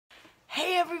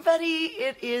everybody,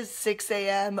 it is 6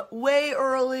 a.m. way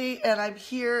early, and I'm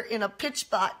here in a pitch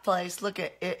black place. Look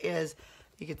at it is,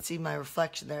 you can see my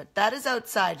reflection there. That is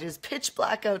outside. It is pitch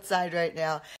black outside right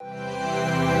now.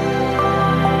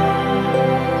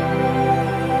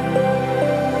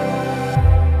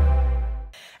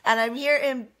 And I'm here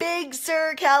in Big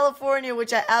Sur, California,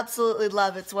 which I absolutely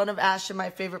love. It's one of Ash and my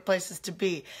favorite places to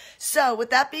be. So with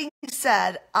that being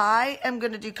said, I am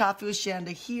going to do Coffee with Shanda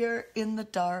here in the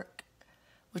dark,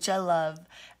 which I love.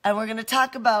 And we're going to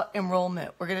talk about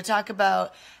enrollment. We're going to talk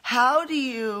about how do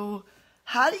you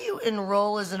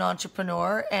enroll as an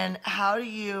entrepreneur, and how do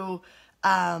you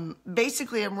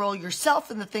basically enroll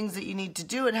yourself in the things that you need to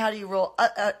do, and how do you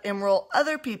enroll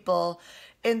other people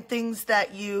in things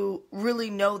that you really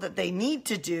know that they need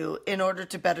to do in order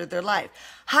to better their life.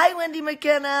 Hi, Wendy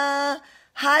McKenna.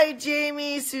 Hi,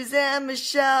 Jamie, Suzanne,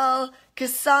 Michelle,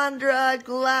 Cassandra,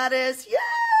 Gladys. Yay!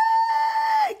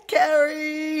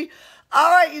 Carrie. All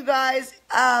right, you guys.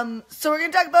 So we're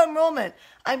going to talk about enrollment.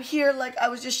 I'm here, like I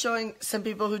was just showing some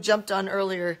people who jumped on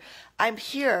earlier. I'm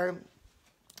here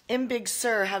in Big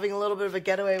Sur having a little bit of a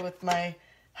getaway with my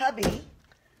hubby.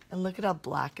 And look at how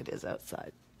black it is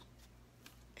outside.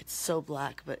 It's so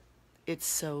black, but it's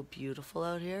so beautiful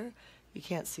out here. You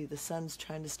can't see. The sun's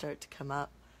trying to start to come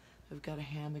up. I've got a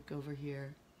hammock over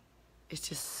here. It's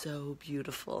just so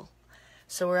beautiful.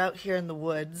 So we're out here in the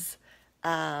woods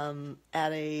at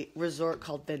a resort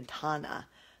called Ventana,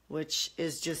 which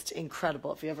is just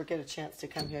incredible. If you ever get a chance to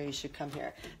come here, you should come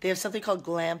here. They have something called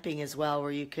glamping as well,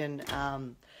 where you can,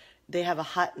 they have a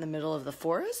hut in the middle of the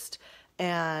forest,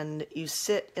 and you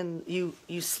sit in,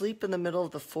 you sleep in the middle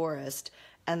of the forest,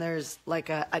 and there's like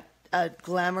a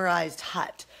glamorized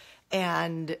hut,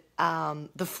 and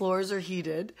the floors are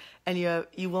heated, and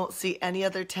you won't see any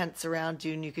other tents around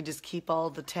you, and you can just keep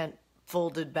all the tent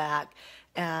folded back,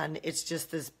 and it's just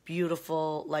this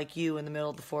beautiful, like you in the middle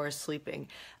of the forest sleeping.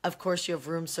 Of course, you have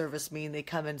room service, meaning they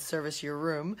come and service your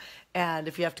room, and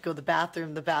if you have to go to the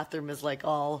bathroom is like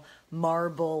all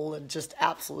marble and just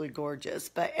absolutely gorgeous.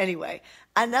 But anyway,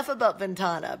 enough about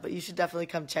Ventana, but you should definitely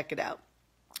come check it out.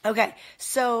 Okay,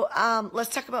 so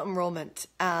let's talk about enrollment.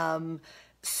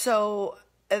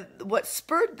 What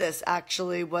spurred this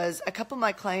actually was a couple of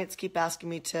my clients keep asking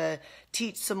me to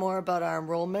teach some more about our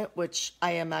enrollment, which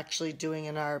I am actually doing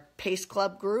in our PACE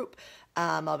Club group.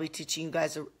 I'll be teaching you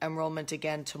guys enrollment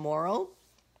again tomorrow.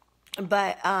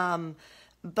 But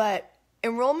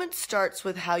enrollment starts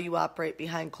with how you operate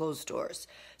behind closed doors.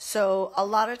 So a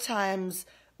lot of times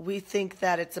we think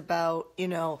that it's about,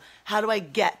 how do I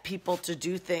get people to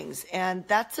do things? And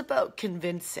that's about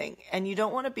convincing. And you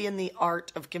don't want to be in the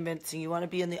art of convincing. You want to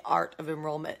be in the art of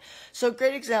enrollment. So a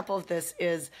great example of this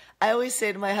is, I always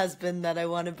say to my husband that I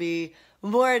want to be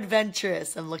more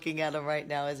adventurous. I'm looking at him right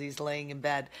now as he's laying in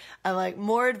bed. I'm like,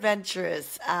 more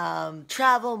adventurous,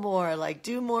 travel more, like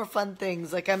do more fun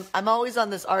things. Like I'm always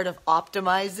on this art of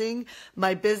optimizing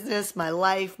my business, my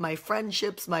life, my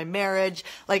friendships, my marriage.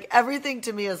 Like everything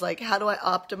to me is like, how do I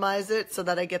optimize it so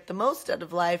that I get the most out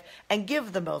of life and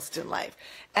give the most in life?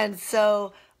 And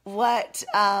so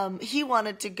he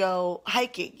wanted to go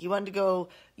hiking. He wanted to go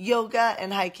yoga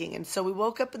and hiking. And so we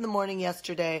woke up in the morning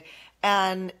yesterday,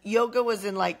 and yoga was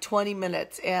in like 20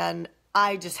 minutes, and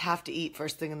I just have to eat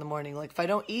first thing in the morning. Like if I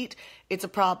don't eat, it's a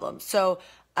problem. So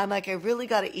I'm like, I really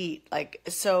got to eat.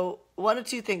 So one of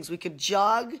two things. We could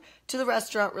jog to the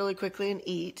restaurant really quickly and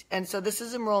eat. And so this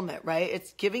is enrollment, right?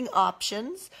 It's giving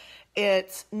options.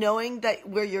 It's knowing that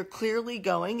where you're clearly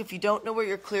going. If you don't know where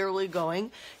you're clearly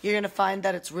going, you're going to find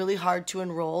that it's really hard to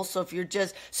enroll. So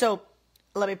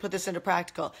let me put this into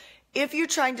practical. If you're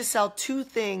trying to sell two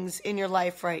things in your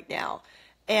life right now,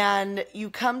 and you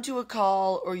come to a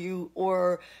call, or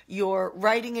you're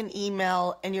writing an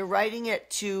email and you're writing it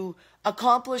to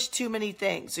accomplish too many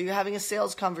things, or you're having a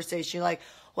sales conversation, you're like,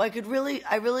 well,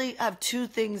 I really have two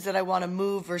things that I want to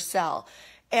move or sell.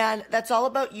 And that's all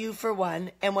about you for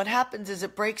one. And what happens is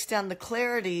it breaks down the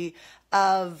clarity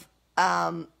of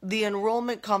the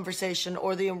enrollment conversation,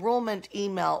 or the enrollment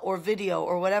email or video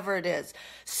or whatever it is.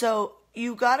 So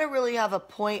you got to really have a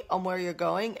point on where you're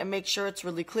going and make sure it's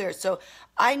really clear. So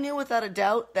I knew without a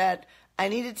doubt that I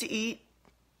needed to eat.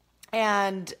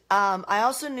 And I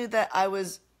also knew that I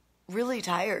was really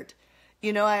tired.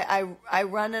 I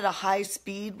run at a high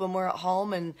speed when we're at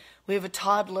home, and we have a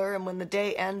toddler, and when the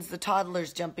day ends, the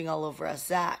toddler's jumping all over us,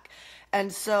 Zach.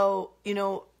 And so,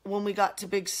 when we got to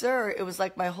Big Sur, it was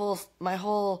like my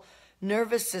whole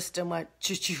nervous system went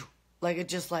choo-choo. Like it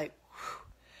just like,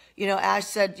 Ash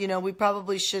said, we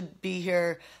probably should be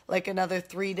here like another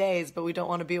 3 days, but we don't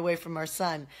want to be away from our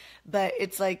son. But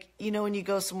it's like, when you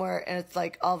go somewhere and it's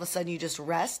like all of a sudden you just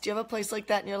rest. Do you have a place like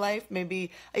that in your life?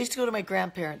 Maybe I used to go to my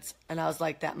grandparents and I was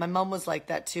like that. My mom was like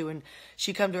that too. And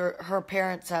she'd come to her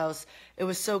parents' house. It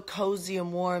was so cozy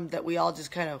and warm that we all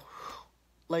just kind of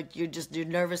like your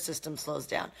nervous system slows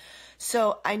down.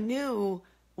 So I knew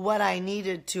what I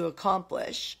needed to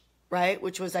accomplish, right?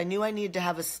 Which was I knew I needed to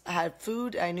have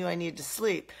food. I knew I needed to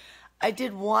sleep. I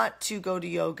did want to go to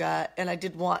yoga and I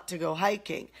did want to go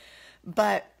hiking.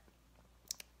 But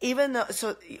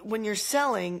so when you're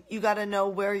selling, you got to know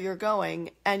where you're going,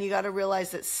 and you got to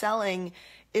realize that selling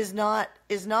is not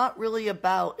really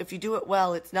about, if you do it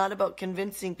well, it's not about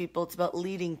convincing people, it's about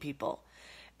leading people.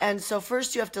 And so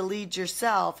first you have to lead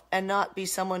yourself and not be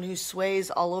someone who sways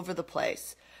all over the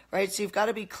place, right? So you've got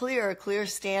to be a clear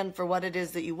stand for what it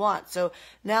is that you want. So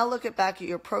now look back at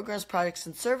your programs, products,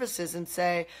 and services and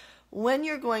say, when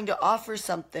you're going to offer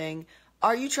something,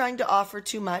 are you trying to offer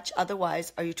too much?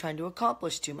 Otherwise, are you trying to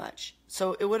accomplish too much?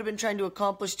 So it would have been trying to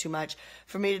accomplish too much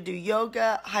for me to do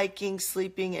yoga, hiking,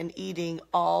 sleeping, and eating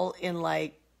all in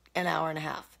like an hour and a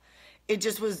half. It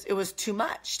was too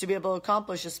much to be able to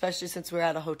accomplish, especially since we're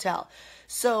at a hotel.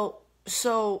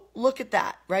 So look at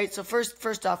that, right? So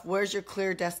first off, where's your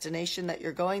clear destination that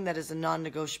you're going? That is a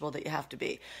non-negotiable that you have to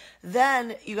be.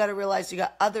 Then you got to realize you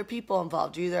got other people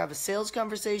involved. You either have a sales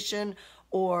conversation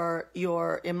or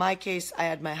in my case, I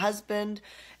had my husband.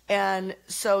 And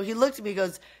so he looked at me and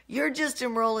goes, "You're just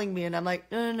enrolling me." And I'm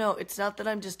like, no, it's not that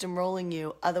I'm just enrolling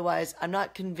you. Otherwise, I'm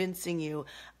not convincing you.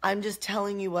 I'm just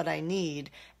telling you what I need.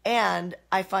 And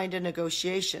I find a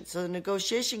negotiation. So the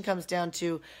negotiation comes down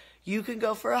to, you can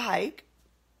go for a hike.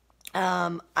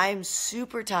 I'm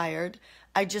super tired.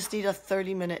 I just need a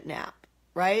 30-minute nap,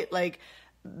 right? Like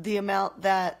the amount,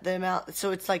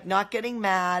 so it's like not getting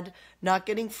mad, not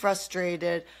getting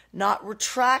frustrated, not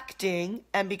retracting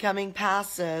and becoming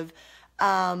passive,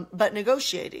 but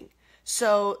negotiating.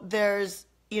 So there's,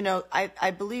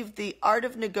 I believe the art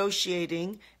of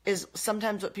negotiating is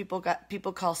sometimes what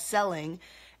people call selling.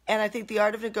 And I think the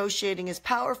art of negotiating is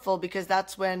powerful because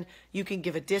that's when you can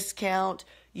give a discount,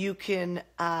 you can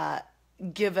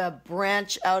give a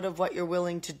branch out of what you're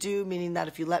willing to do, meaning that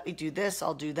if you let me do this,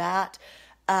 I'll do that.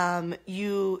 In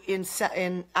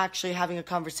actually having a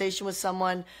conversation with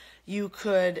someone, you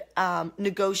could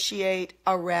negotiate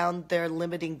around their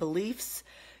limiting beliefs,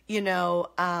 so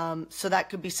that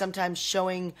could be sometimes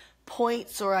showing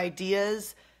points or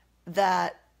ideas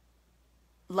that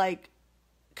like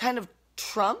kind of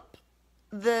trump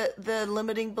the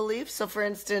limiting beliefs. So for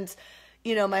instance,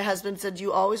 my husband said,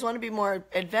 you always want to be more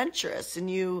adventurous, and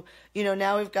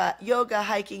now we've got yoga,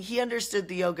 hiking. He understood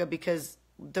the yoga because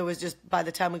there was just, by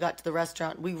the time we got to the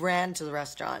restaurant, we ran to the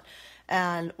restaurant,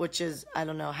 and which is, I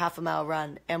don't know, half a mile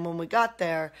run. And when we got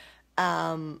there,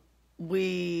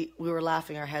 we were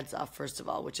laughing our heads off, first of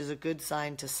all, which is a good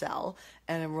sign to sell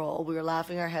and enroll. We were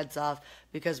laughing our heads off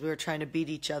because we were trying to beat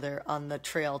each other on the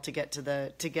trail to get to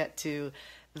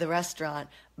the restaurant.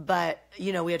 But,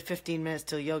 we had 15 minutes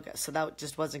till yoga, so that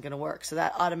just wasn't going to work. So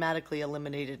that automatically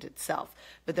eliminated itself.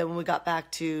 But then when we got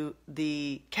back to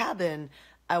the cabin,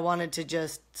 I wanted to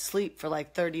just sleep for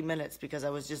like 30 minutes because I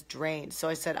was just drained. So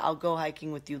I said, I'll go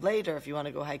hiking with you later if you want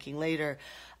to go hiking later.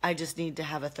 I just need to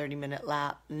have a 30-minute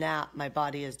nap. My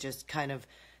body is just kind of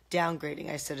downgrading.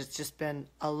 I said, it's just been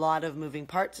a lot of moving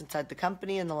parts inside the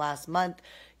company in the last month.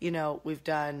 We've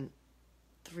done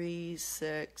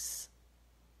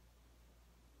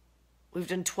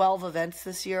 12 events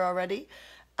this year already.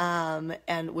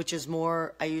 And which is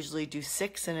more, I usually do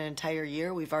 6 in an entire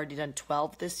year. We've already done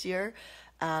 12 this year.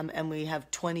 And we have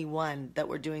 21 that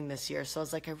we're doing this year. So I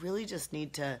was like, I really just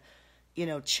need to,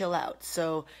 chill out.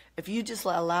 So if you just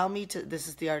allow me to, this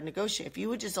is the art of negotiating. If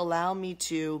you just allow me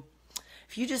to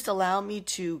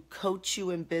coach you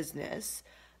in business,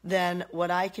 then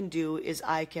what I can do is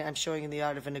I'm showing you the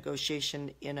art of a negotiation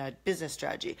in a business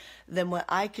strategy. Then what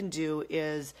I can do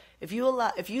is, if you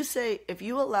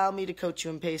allow me to coach you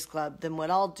in Pace Club, then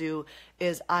what I'll do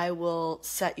is I will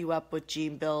set you up with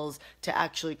Gene Bills to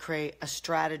actually create a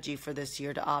strategy for this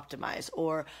year to optimize,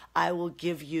 or I will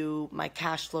give you my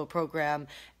cash flow program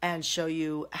and show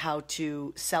you how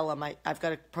to sell on I've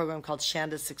got a program called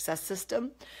Shanda Success System,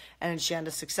 and in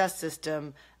Shanda Success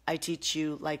System, I teach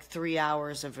you like 3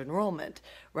 hours of enrollment,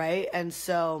 right? And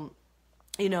so,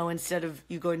 instead of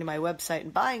you going to my website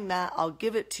and buying that, I'll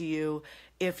give it to you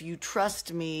if you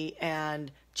trust me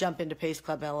and jump into Pace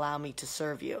Club and allow me to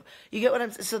serve you. You get what I'm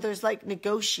saying? So there's like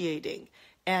negotiating,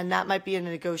 and that might be a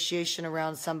negotiation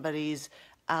around somebody's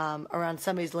around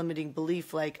somebody's limiting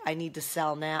belief, like, I need to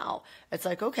sell now. It's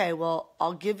like, okay, well,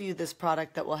 I'll give you this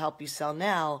product that will help you sell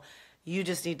now. You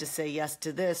just need to say yes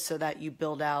to this so that you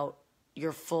build out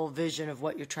your full vision of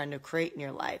what you're trying to create in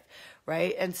your life,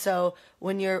 right? And so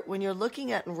when you're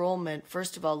looking at enrollment,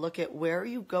 first of all, look at where are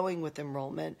you going with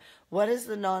enrollment? What is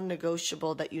the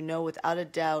non-negotiable that you know without a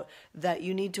doubt that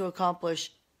you need to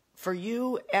accomplish for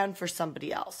you and for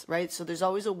somebody else, right? So there's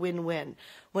always a win-win.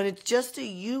 When it's just a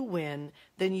you win,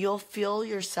 then you'll feel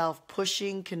yourself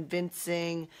pushing,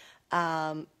 convincing.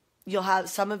 Some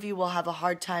of you will have a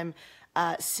hard time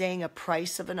saying a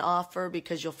price of an offer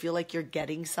because you'll feel like you're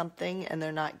getting something and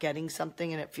they're not getting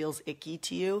something and it feels icky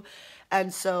to you.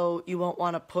 And so you won't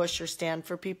want to push or stand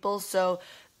for people. So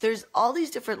there's all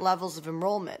these different levels of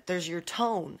enrollment. There's your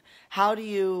tone. How do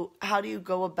you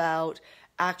go about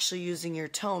actually using your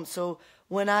tone? So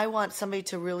when I want somebody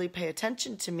to really pay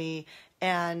attention to me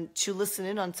and to listen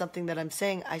in on something that I'm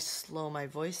saying, I slow my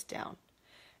voice down.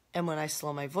 And when I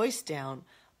slow my voice down,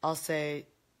 I'll say,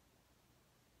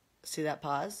 see that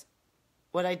pause?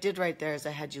 What I did right there is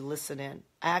I had you listen in.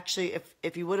 I actually,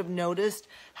 if you would have noticed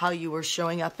how you were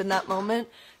showing up in that moment,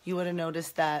 you would have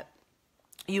noticed that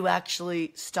you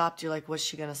actually stopped. You're like, what's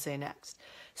she going to say next?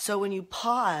 So when you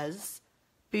pause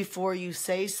before you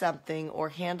say something or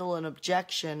handle an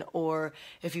objection, or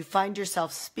if you find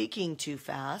yourself speaking too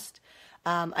fast,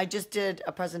 I just did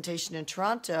a presentation in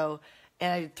Toronto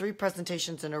and I did 3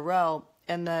 presentations in a row.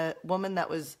 And the woman that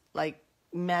was like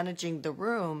managing the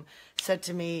room said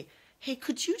to me, hey,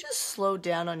 could you just slow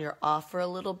down on your offer a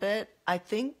little bit? I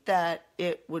think that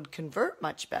it would convert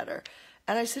much better.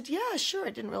 And I said, yeah, sure. I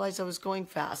didn't realize I was going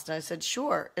fast. And I said,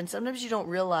 sure. And sometimes you don't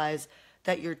realize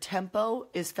that your tempo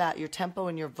is fast. Your tempo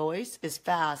in your voice is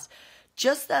fast.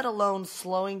 Just that alone,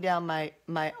 slowing down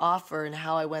my offer and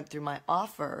how I went through my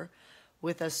offer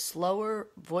with a slower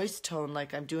voice tone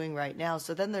like I'm doing right now.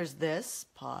 So then there's this,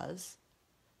 pause.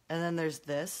 And then there's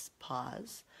this,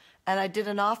 pause. And I did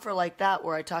an offer like that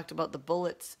where I talked about the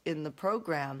bullets in the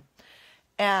program.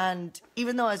 And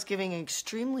even though I was giving an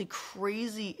extremely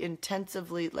crazy,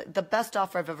 intensively, like the best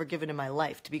offer I've ever given in my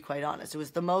life, to be quite honest. It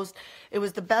was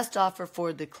the best offer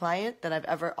for the client that I've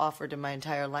ever offered in my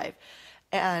entire life.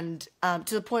 And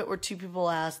to the point where 2 people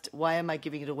asked, why am I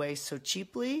giving it away so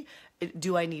cheaply?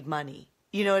 Do I need money?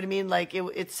 You know what I mean? Like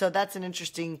it's so that's an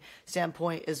interesting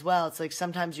standpoint as well. It's like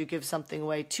sometimes you give something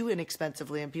away too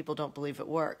inexpensively and people don't believe it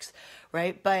works,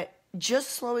 right? But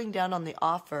just slowing down on the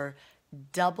offer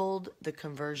doubled the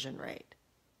conversion rate,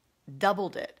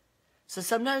 doubled it. So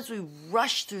sometimes we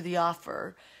rush through the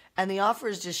offer and the offer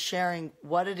is just sharing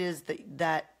what it is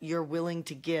that you're willing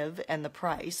to give and the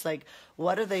price, like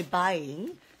what are they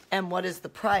buying? And what is the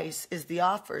price is the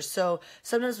offer. So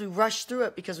sometimes we rush through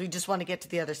it because we just want to get to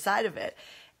the other side of it.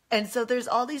 And so there's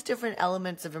all these different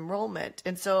elements of enrollment.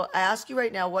 And so I ask you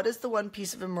right now, what is the one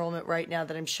piece of enrollment right now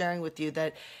that I'm sharing with you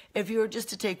that if you were just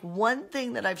to take one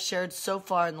thing that I've shared so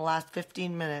far in the last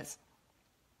 15 minutes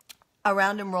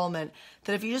around enrollment,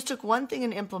 that if you just took one thing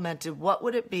and implemented, what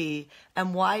would it be?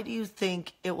 And why do you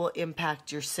think it will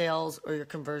impact your sales or your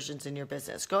conversions in your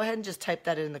business? Go ahead and just type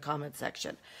that in the comment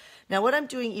section. Now, what I'm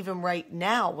doing even right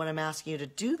now when I'm asking you to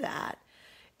do that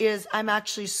is I'm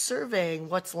actually surveying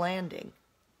what's landing,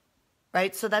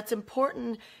 right? So that's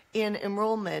important in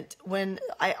enrollment. When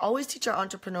I always teach our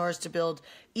entrepreneurs to build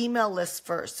email lists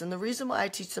first. And the reason why I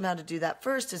teach them how to do that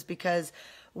first is because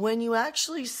when you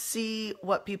actually see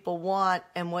what people want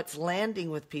and what's landing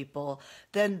with people,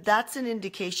 then that's an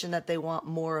indication that they want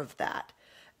more of that.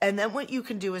 And then what you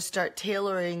can do is start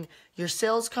tailoring your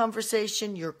sales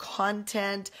conversation, your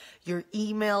content, your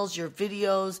emails, your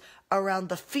videos around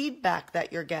the feedback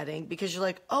that you're getting, because you're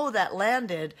like, oh, that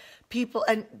landed. People,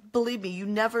 and believe me, you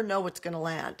never know what's going to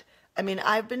land. I mean,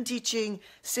 I've been teaching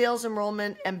sales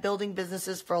enrollment and building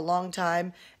businesses for a long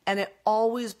time, and it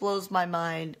always blows my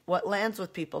mind what lands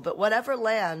with people. But whatever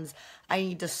lands, I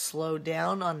need to slow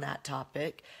down on that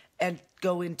topic and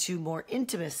go into more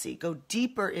intimacy, go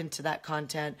deeper into that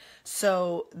content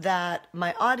so that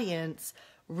my audience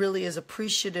really is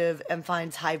appreciative and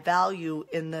finds high value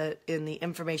in the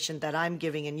information that I'm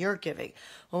giving and you're giving.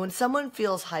 Well, when someone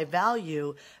feels high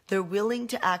value, they're willing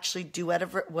to actually do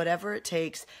whatever it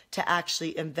takes to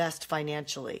actually invest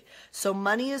financially. So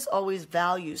money is always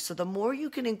value. So the more you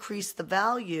can increase the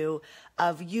value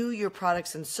of you, your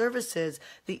products and services,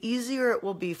 the easier it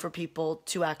will be for people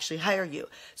to actually hire you.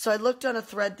 So I looked on a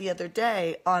thread the other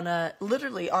day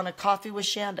literally on a Coffee with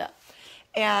Shanda.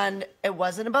 And it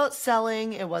wasn't about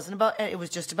selling. It was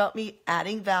just about me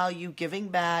adding value, giving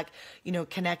back.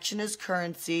 Connection is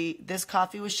currency. This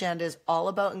Coffee with Shanda is all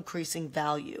about increasing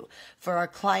value for our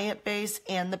client base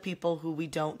and the people who we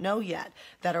don't know yet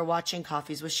that are watching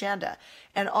Coffees with Shanda.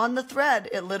 And on the thread,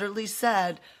 it literally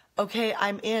said, okay,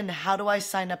 I'm in. How do I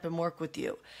sign up and work with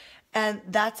you? And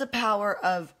that's a power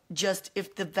of just,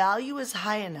 if the value is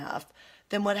high enough,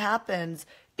 then what happens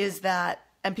is that,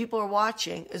 and people are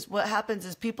watching, is what happens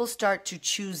is people start to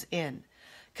choose in,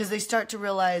 because they start to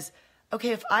realize, okay,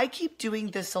 if I keep doing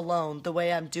this alone the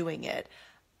way I'm doing it,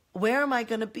 where am I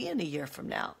going to be in a year from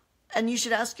now? And you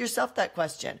should ask yourself that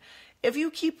question. If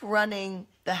you keep running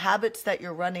the habits that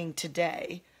you're running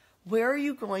today, where are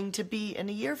you going to be in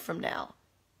a year from now?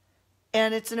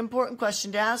 And it's an important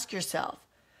question to ask yourself.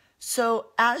 So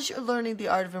as you're learning the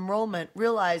art of enrollment,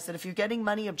 realize that if you're getting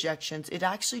money objections, it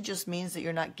actually just means that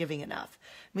you're not giving enough.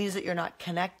 It means that you're not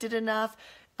connected enough.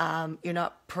 You're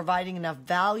not providing enough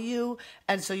value.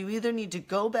 And so you either need to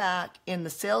go back in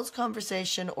the sales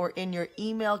conversation or in your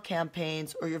email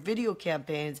campaigns or your video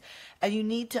campaigns, and you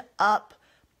need to up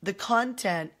the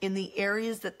content in the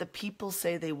areas that the people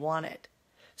say they want it.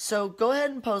 So go ahead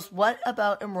and post, what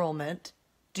about enrollment?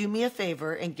 Do me a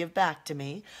favor and give back to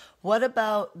me. What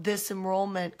about this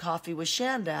enrollment Coffee with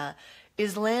Shanda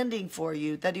is landing for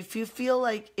you, that if you feel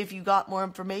like if you got more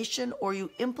information or you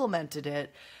implemented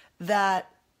it, that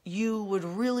you would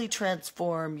really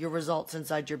transform your results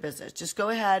inside your business? Just go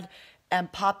ahead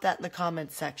and pop that in the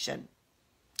comments section.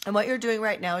 And what you're doing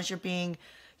right now is you're being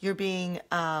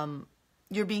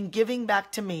giving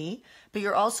back to me, but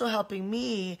you're also helping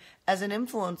me as an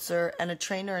influencer and a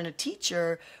trainer and a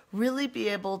teacher really be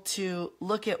able to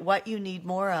look at what you need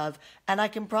more of. And I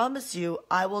can promise you,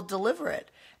 I will deliver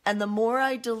it. And the more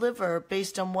I deliver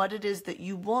based on what it is that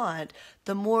you want,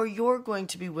 the more you're going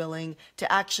to be willing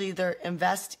to actually either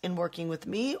invest in working with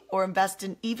me or invest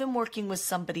in even working with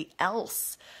somebody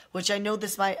else, which I know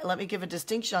this might, let me give a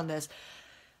distinction on this.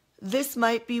 This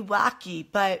might be wacky,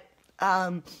 but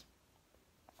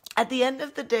at the end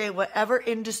of the day, whatever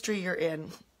industry you're in,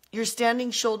 you're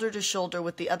standing shoulder to shoulder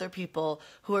with the other people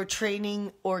who are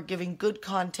training or giving good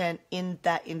content in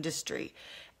that industry.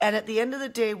 And at the end of the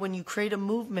day, when you create a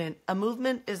movement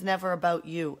is never about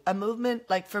you. A movement,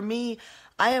 like for me,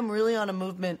 I am really on a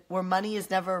movement where money is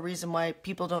never a reason why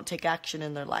people don't take action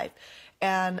in their life.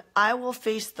 And I will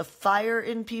face the fire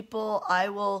in people. I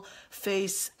will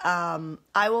face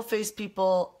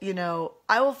people,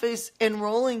 I will face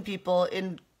enrolling people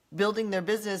in building their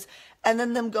business and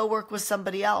then them go work with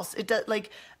somebody else. It does,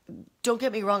 don't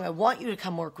get me wrong. I want you to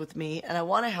come work with me and I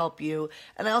want to help you.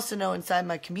 And I also know inside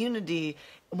my community,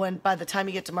 by the time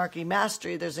you get to Marketing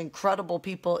Mastery, there's incredible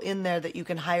people in there that you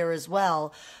can hire as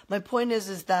well. My point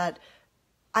is that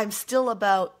I'm still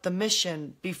about the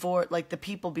mission before, the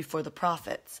people before the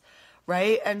profits,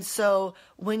 right? And so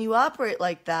when you operate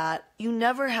like that, you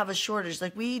never have a shortage.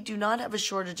 We do not have a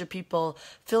shortage of people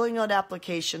filling out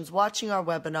applications, watching our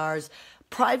webinars,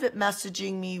 private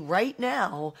messaging me right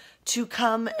now to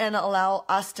come and allow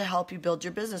us to help you build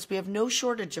your business. We have no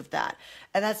shortage of that.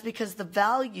 And that's because the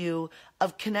value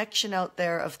of connection out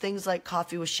there, of things like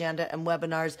Coffee with Shanda and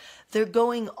webinars, they're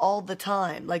going all the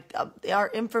time. Our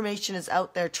information is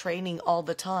out there training all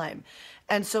the time.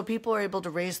 And so people are able to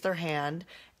raise their hand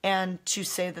and to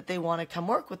say that they want to come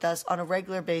work with us on a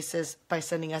regular basis by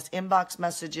sending us inbox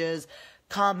messages,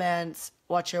 comments,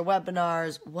 watch your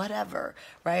webinars, whatever,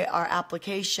 right? Our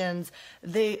applications,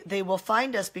 they will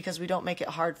find us because we don't make it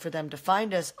hard for them to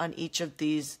find us on each of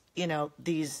these,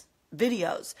 these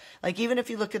videos. Even if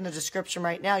you look in the description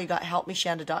right now, you got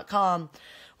helpmeshanda.com,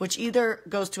 which either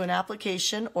goes to an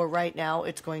application or right now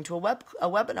it's going to a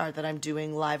webinar that I'm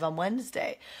doing live on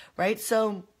Wednesday, right?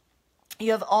 So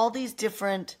you have all these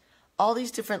different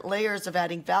layers of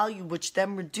adding value, which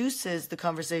then reduces the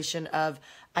conversation of,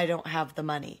 I don't have the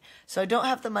money. So I don't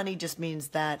have the money just means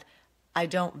that I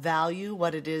don't value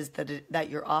what it is that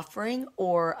you're offering,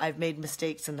 or I've made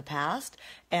mistakes in the past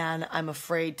and I'm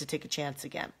afraid to take a chance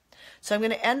again. So I'm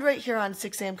going to end right here on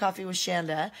 6 a.m. Coffee with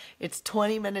Shanda. It's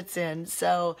 20 minutes in,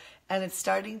 and it's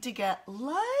starting to get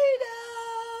light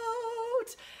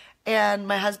out. And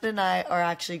my husband and I are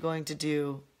actually going to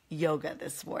do yoga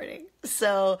this morning.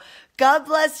 So God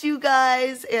bless you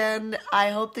guys, and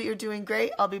I hope that you're doing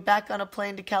great. I'll be back on a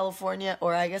plane to California,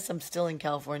 or I guess I'm still in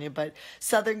California, but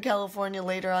Southern California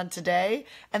later on today.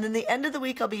 And then the end of the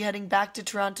week, I'll be heading back to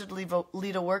Toronto to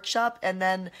lead a workshop, and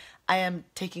then I am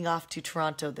taking off to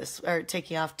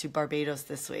Barbados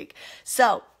this week.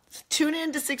 So tune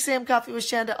in to 6 a.m. Coffee with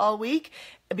Shanda all week.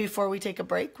 before we take a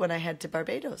break when I head to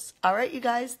Barbados. All right, you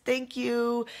guys, thank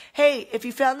you. Hey, if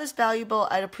you found this valuable,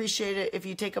 I'd appreciate it if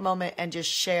you take a moment and just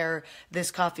share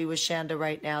this coffee with Shanda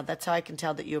right now. That's how I can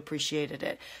tell that you appreciated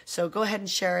it. So go ahead and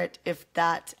share it if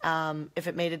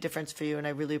it made a difference for you, and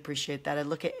I really appreciate that. I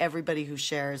look at everybody who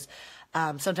shares.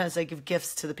 Sometimes I give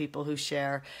gifts to the people who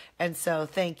share. And so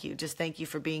thank you. Just thank you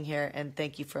for being here, and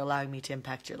thank you for allowing me to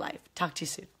impact your life. Talk to you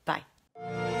soon. Bye.